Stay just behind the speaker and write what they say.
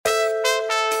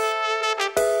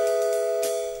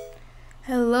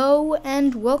Hello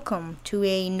and welcome to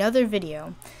another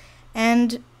video,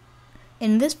 and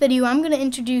in this video I'm going to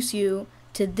introduce you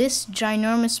to this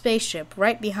ginormous spaceship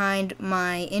right behind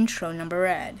my intro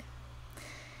Numberad.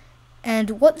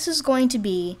 And what this is going to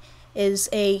be is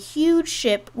a huge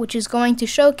ship which is going to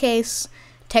showcase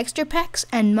texture packs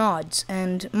and mods,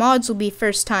 and mods will be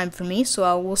first time for me,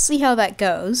 so we'll see how that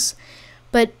goes.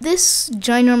 But this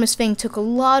ginormous thing took a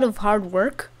lot of hard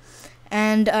work,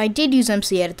 and I did use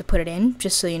MC Edit to put it in,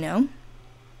 just so you know.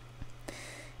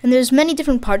 And there's many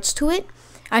different parts to it.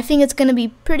 I think it's going to be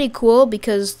pretty cool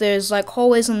because there's like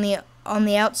hallways on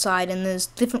the outside, and there's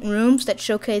different rooms that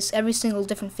showcase every single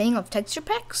different thing of texture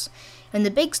packs. And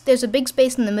there's a big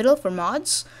space in the middle for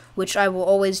mods, which I will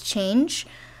always change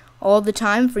all the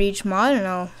time for each mod, and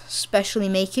I'll specially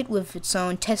make it with its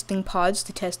own testing pods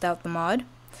to test out the mod.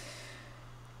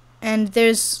 And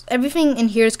there's everything in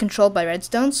here is controlled by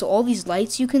redstone, so all these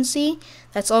lights you can see,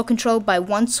 that's all controlled by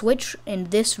one switch in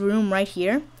this room right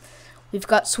here. We've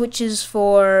got switches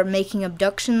for making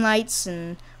abduction lights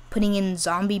and putting in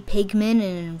zombie pigmen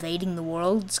and invading the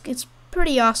world. It's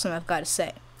pretty awesome, I've got to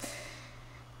say.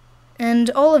 And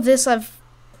all of this, I've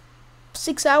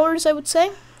 6 hours, I would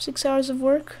say, 6 hours of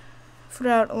work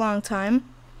throughout a long time.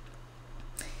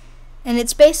 And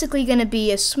it's basically going to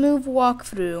be a smooth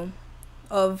walkthrough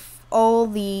of all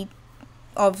the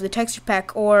texture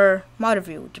pack or mod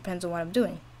review. It depends on what I'm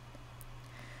doing.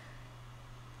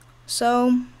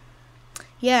 So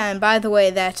yeah, and by the way,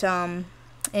 that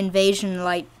invasion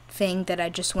light thing that I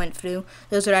just went through,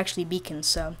 those are actually beacons,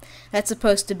 so that's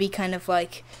supposed to be kind of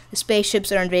like the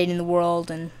spaceships are invading the world,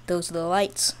 and those are the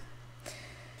lights.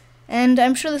 And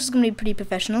I'm sure this is going to be pretty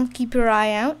professional. Keep your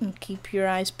eye out and keep your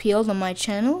eyes peeled on my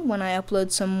channel when I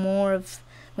upload some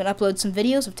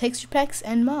videos of texture packs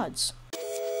and mods.